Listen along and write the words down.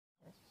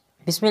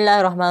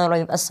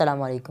Bismillahirrahmanirrahim.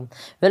 Assalamu alaikum.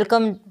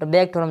 Welcome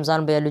back to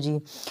Ramzan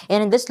biology.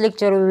 And in this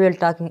lecture, we will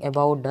talking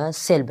about the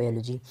cell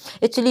biology.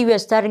 Actually, we are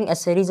starting a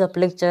series of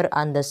lecture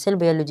on the cell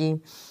biology,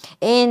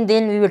 and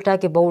then we will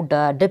talk about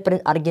the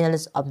different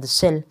organelles of the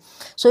cell.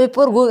 So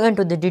before going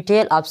into the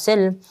detail of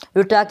cell,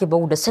 we will talk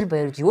about the cell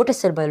biology. What is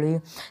cell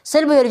biology?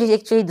 Cell biology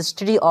is actually the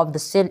study of the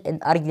cell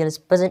and organelles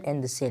present in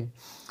the cell.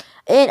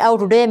 And our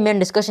today main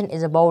discussion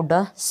is about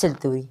the cell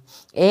theory.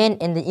 And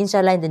in the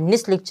inshallah in the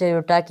next lecture we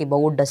will talk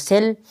about the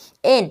cell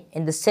and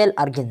in the cell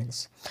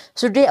organelles.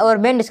 So today our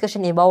main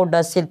discussion is about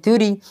the cell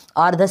theory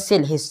or the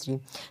cell history.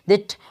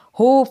 That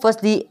who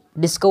firstly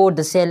discovered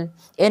the cell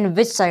and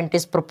which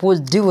scientists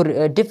proposed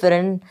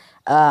different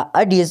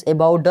ideas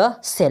about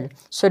the cell.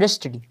 So let's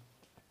study.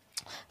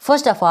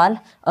 First of all,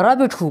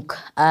 Robert Hooke,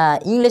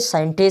 English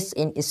scientist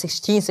in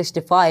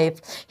 1665,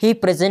 he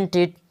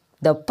presented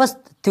the first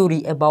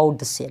theory about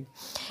the cell,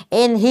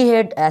 and he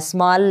had a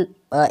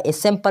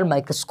simple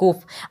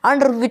microscope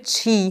under which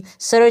he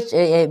searched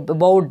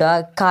about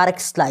the correct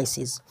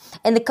slices.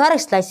 And the correct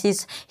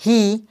slices,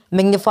 he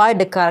magnified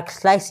the correct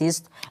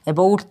slices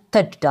about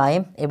 30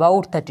 times.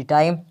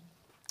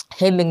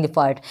 He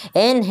magnified,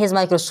 and his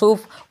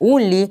microscope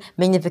only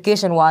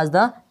magnification was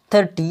the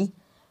 30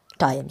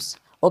 times.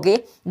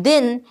 Okay,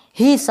 then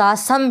he saw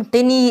some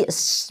tiny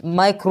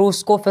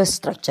microscopic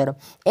structure,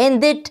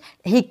 and that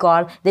he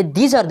called that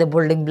these are the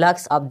building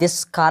blocks of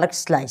this correct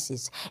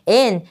slices,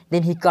 and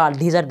then he called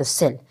these are the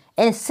cell.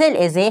 And cell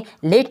is a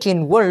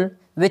Latin word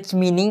which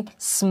meaning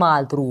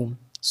small room.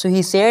 So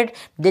he said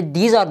that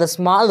these are the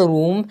small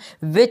room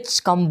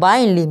which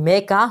combinedly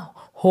make a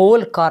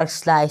whole correct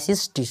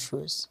slices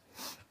tissues.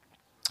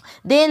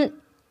 Then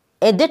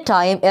at that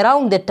time,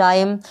 around that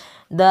time,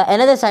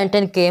 another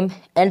scientist came,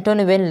 Anton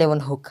van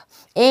Leeuwenhoek.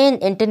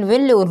 And Anton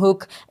van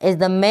Leeuwenhoek is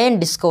the main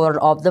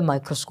discoverer of the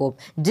microscope.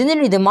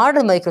 Generally, the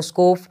modern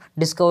microscope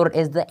discovered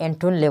is the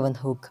Anton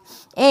Leeuwenhoek.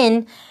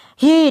 And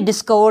he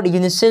discovered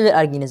unicellular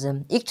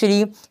organism.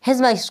 Actually, his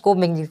microscope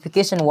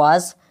magnification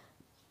was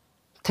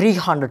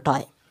 300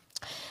 times.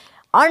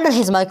 Under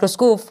his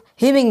microscope,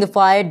 he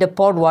magnified the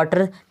pot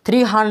water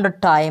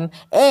 300 times,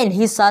 and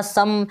he saw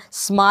some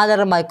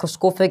smaller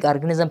microscopic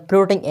organism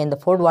floating in the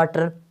pot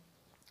water.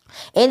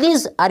 And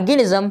these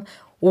organisms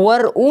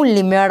were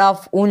only made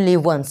of only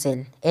one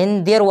cell,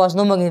 and there was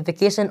no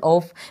magnification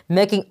of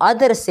making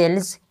other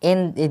cells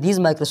in these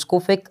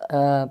microscopic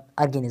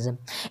organisms.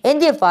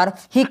 And therefore,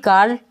 he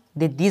called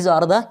that these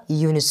are the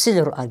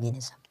unicellular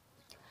organisms.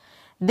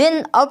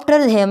 Then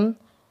after him,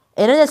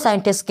 another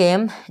scientist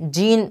came,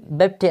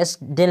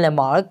 Jean-Baptiste de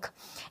Lamarck.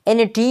 In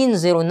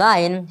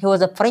 1809, he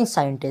was a French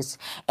scientist,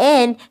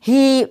 and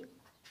he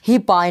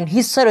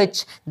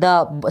searched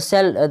the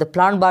cell, the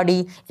plant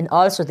body, and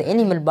also the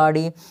animal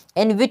body,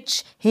 in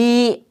which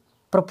he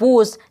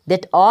proposed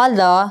that all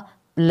the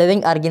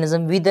living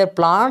organisms, whether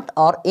plant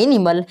or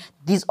animal,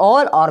 these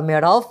all are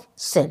made of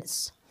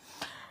cells.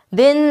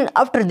 Then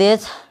after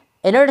this,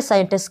 another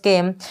scientist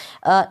came.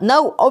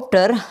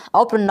 After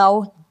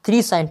now,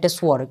 3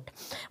 scientists worked,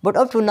 but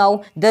up to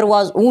now there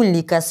was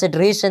only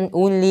consideration,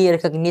 only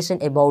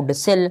recognition about the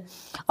cell.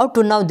 Up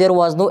to now there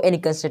was no any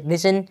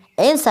consideration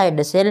inside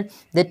the cell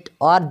that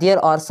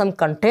there are some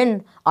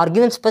content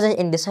organisms present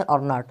in the cell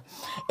or not.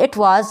 It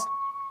was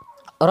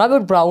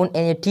Robert Brown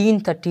in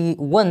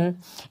 1831,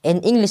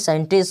 an English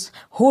scientist,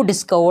 who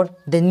discovered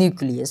the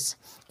nucleus.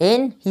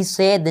 And he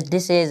said that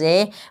this is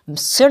a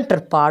center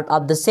part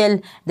of the cell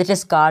that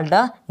is called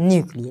the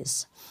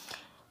nucleus.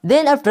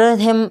 Then after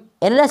him,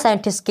 another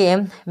scientist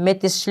came,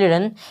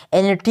 Schleiden,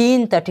 in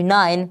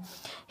 1839.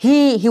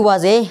 He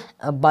was a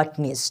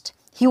botanist.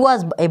 He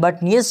was a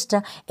botanist,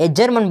 a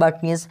German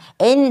botanist,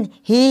 and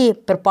he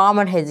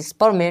performed his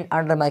experiment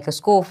under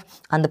microscope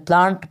on the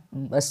plant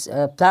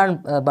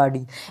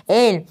body,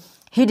 and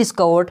he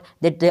discovered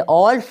that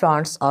all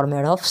plants are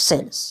made of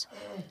cells.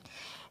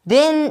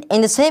 Then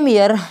in the same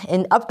year,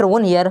 after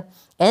 1 year,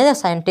 another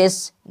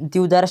scientist,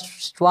 Theodor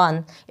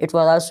Schwann, it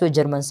was also a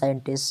German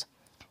scientist,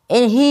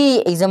 and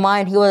he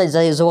was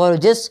a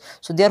zoologist,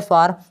 so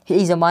therefore he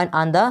examined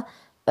on the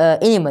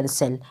animal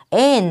cell,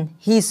 and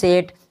he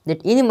said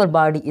that animal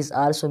body is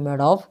also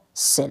made of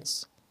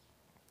cells.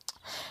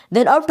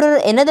 Then after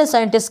another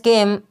scientist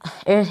came,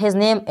 his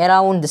name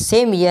around the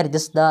same year,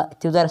 just the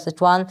Theodor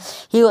Schwann,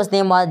 he was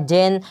named as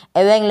Jan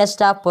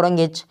Evangelista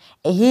Porangich.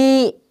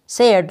 He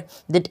said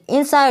that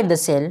inside the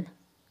cell,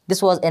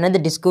 this was another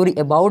discovery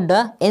about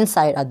the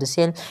inside of the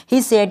cell.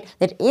 He said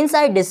that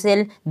inside the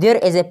cell there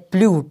is a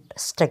fluid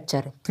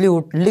structure,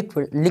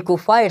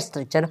 liquefied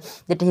structure,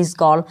 that is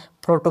called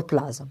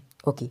protoplasm.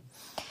 Okay.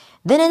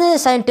 Then another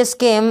scientist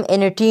came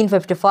in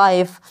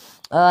 1855,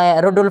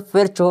 Rudolf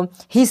Virchow.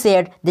 He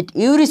said that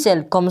every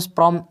cell comes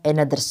from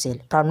another cell,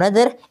 from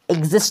another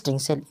existing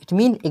cell. It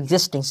means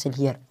existing cell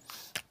here.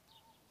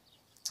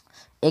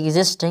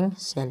 Existing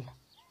cell.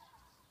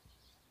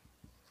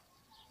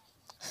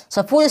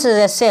 Suppose this is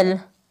a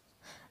cell,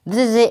 this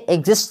is a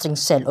existing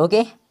cell,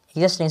 okay?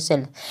 Existing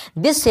cell.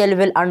 This cell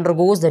will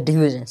undergo the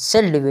division,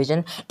 cell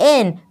division,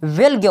 and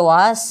will give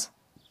us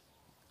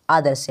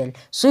other cell.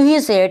 So he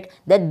said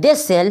that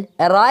this cell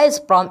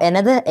arises from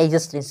another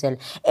existing cell,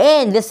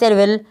 and this cell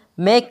will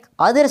make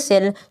other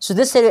cell, so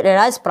this cell will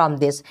arise from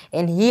this.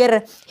 And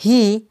here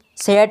he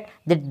said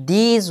that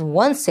these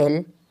one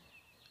cell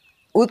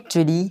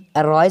actually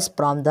arise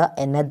from the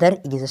another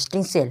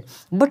existing cell.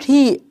 But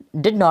he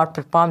did not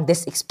perform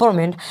this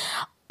experiment.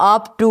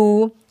 Up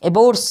to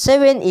about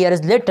 7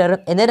 years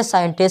later, another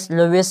scientist,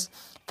 Louis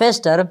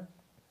Pasteur,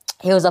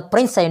 he was a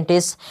French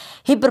scientist,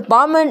 he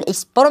performed an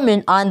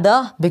experiment on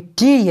the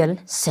bacterial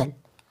cell.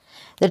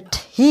 That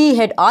he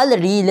had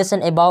already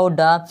listened about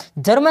the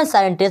German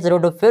scientist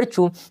Rudolf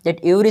Virchow, that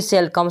every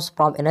cell comes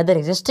from another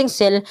existing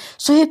cell.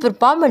 So he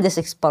performed this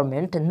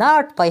experiment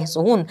not by his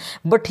own,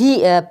 but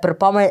he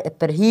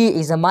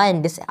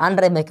examined this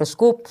under a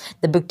microscope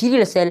the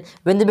bacterial cell.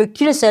 When the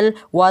bacterial cell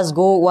was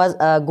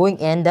going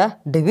in the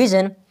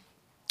division,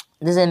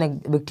 this is a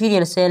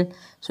bacterial cell,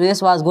 so this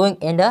was going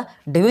in the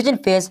division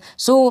phase.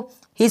 So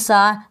he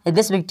saw that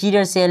this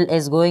bacterial cell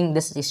is going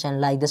this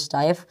action, like this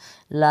type,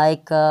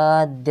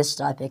 this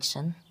type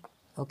action,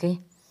 okay,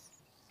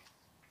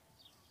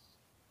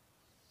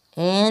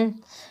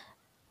 and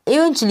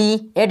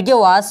eventually it gave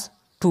us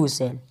 2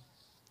 cells.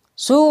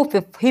 So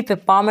he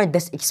performed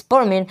this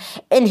experiment,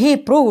 and he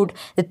proved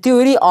the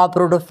theory of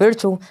Rudolf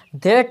Virchow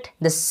that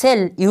the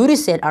cell, every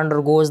cell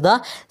undergoes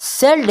the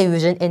cell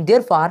division and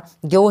therefore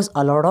gives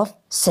a lot of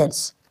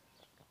cells.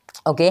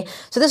 Okay,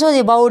 so this was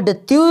about the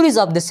theories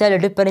of the cell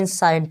different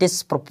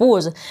scientists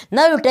proposed.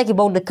 Now we'll talk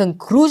about the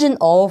conclusion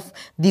of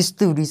these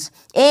theories,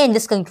 and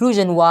this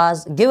conclusion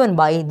was given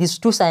by these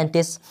 2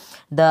 scientists,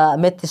 the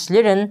Matthias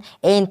Leiden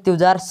and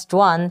Theodor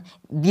Schwann.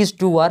 These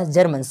 2 were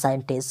German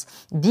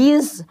scientists.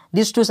 These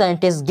 2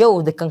 scientists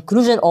gave the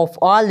conclusion of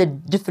all the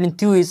different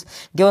theories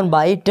given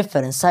by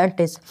different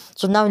scientists.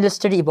 So now let's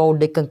study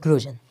about the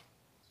conclusion.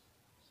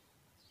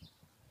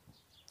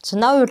 So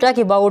now we talk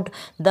about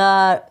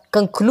the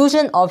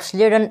conclusion of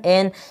Leiden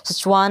and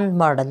Schwann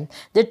model,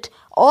 that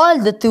all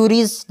the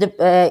theories,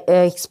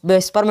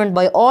 experiment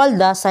by all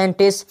the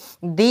scientists,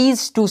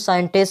 these 2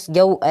 scientists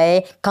gave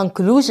a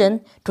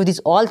conclusion to these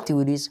all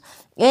theories,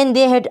 and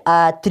they had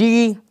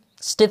 3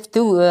 steps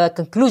to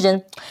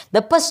conclusion.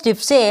 The first step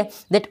say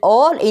that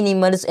all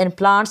animals and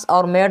plants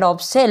are made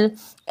of cell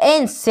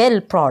and cell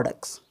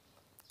products.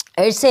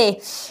 It say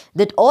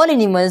that all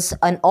animals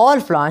and all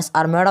plants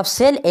are made of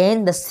cell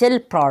and the cell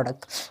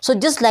product. So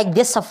just like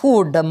this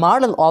support the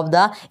model of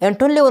the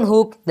Anton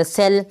Leeuwenhoek, the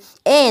cell,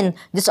 and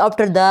this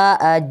after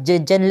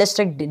the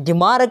journalistic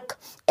Demark,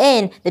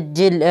 and the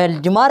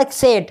Demark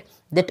said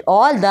that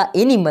all the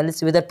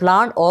animals, whether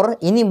plant or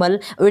animal,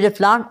 whether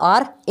plant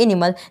or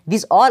animal,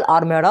 these all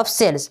are made of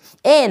cells.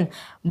 And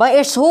by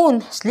its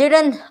own,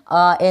 Leiden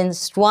and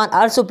Schwann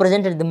also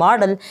presented the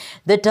model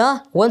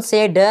that one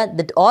said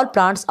that all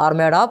plants are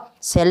made of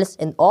cells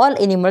and all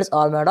animals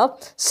are made of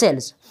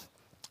cells.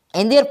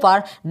 And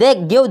therefore, they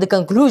gave the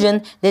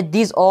conclusion that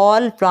these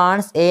all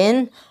plants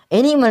and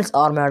animals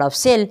are made of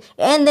cell,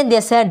 and then they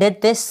said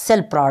that the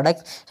cell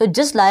product. So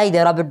just like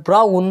the Robert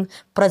Brown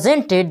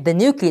presented the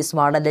nucleus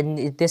model,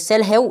 that the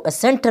cell have a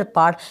center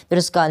part that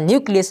is called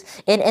nucleus,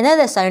 and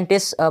another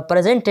scientist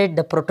presented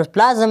the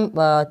protoplasm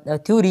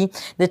theory,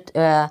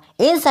 that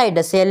inside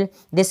the cell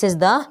this is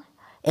the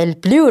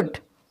fluid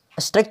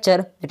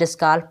structure that is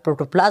called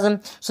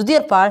protoplasm. So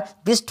therefore,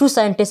 these 2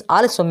 scientists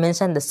also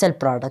mentioned the cell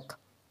product.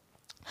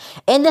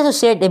 And they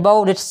said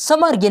about it,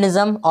 some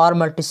organisms are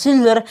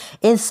multicellular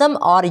and some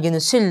are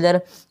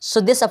unicellular. So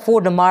they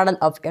support the model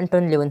of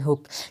Anton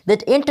Leeuwenhoek.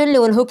 That Anton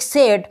Leeuwenhoek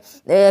said,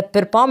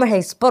 performed an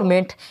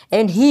experiment,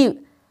 and he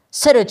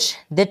searched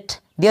that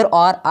there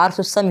are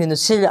also some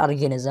unicellular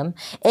organisms,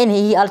 and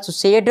he also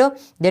said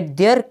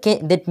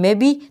that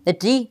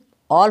maybe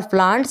all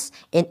plants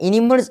and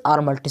animals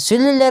are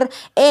multicellular,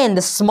 and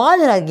the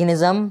smaller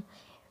organism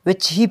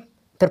which he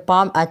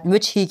performed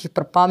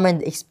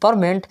the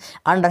experiment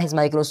under his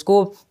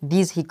microscope,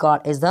 these he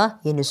called as the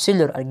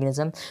unicellular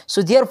organism.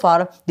 So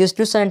therefore, these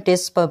 2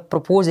 scientists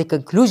propose a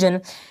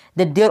conclusion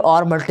that there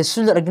are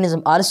multicellular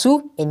organisms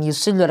also and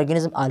unicellular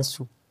organisms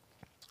also.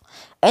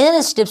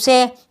 Another step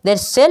say that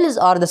cells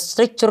are the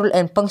structural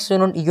and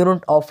functional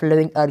unit of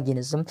living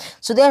organism.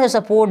 So they have to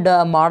support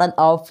the model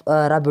of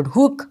Robert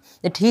Hooke,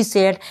 that he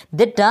said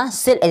that the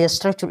cell is a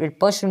structural and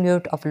functional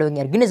unit of living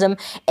organism,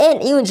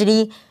 and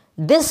eventually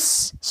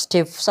this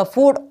step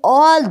support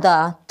all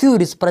the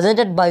theories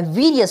presented by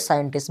various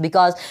scientists,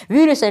 because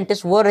various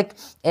scientists work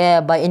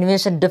by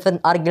invention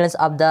different organs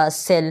of the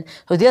cell.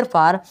 So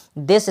therefore,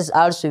 this is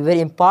also a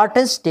very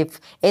important step,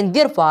 and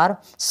therefore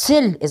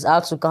cell is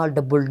also called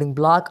the building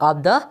block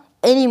of the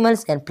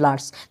animals and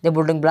plants, the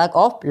building block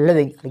of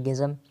living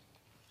organism.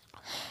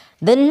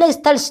 The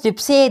next third step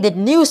say that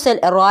new cell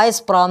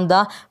arise from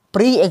the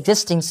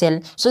pre-existing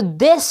cell. So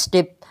this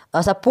step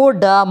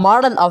support the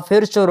model of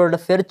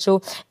Virchow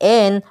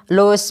and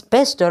Louis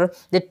Pasteur,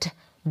 that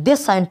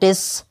this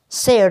scientists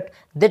said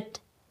that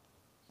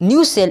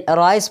new cell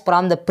arise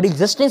from the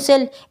pre-existing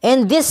cell,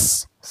 and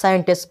this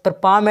scientist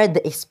performed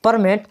the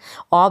experiment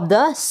of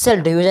the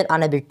cell division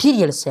on a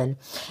bacterial cell,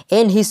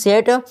 and he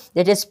said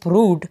that is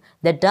proved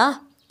that the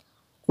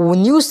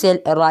new cell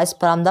arises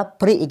from the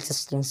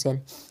pre-existing cell.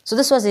 So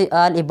this was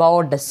all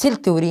about the cell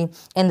theory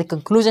and the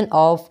conclusion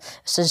of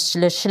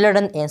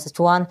Schleiden and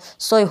Sichuan.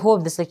 So I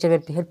hope this lecture will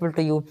be helpful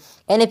to you,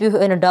 and if you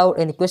have any doubt,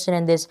 any question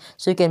in this,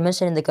 so you can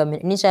mention in the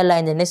comment. Inshallah,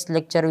 in the next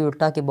lecture we will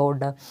talk about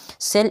the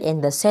cell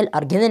and the cell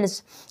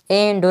organelles.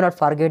 And do not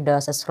forget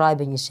to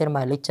subscribe and share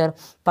my lecture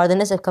for the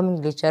next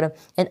upcoming lecture,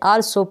 and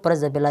also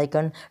press the bell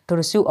icon to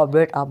receive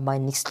update of my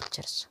next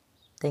lectures.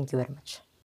 Thank you very much.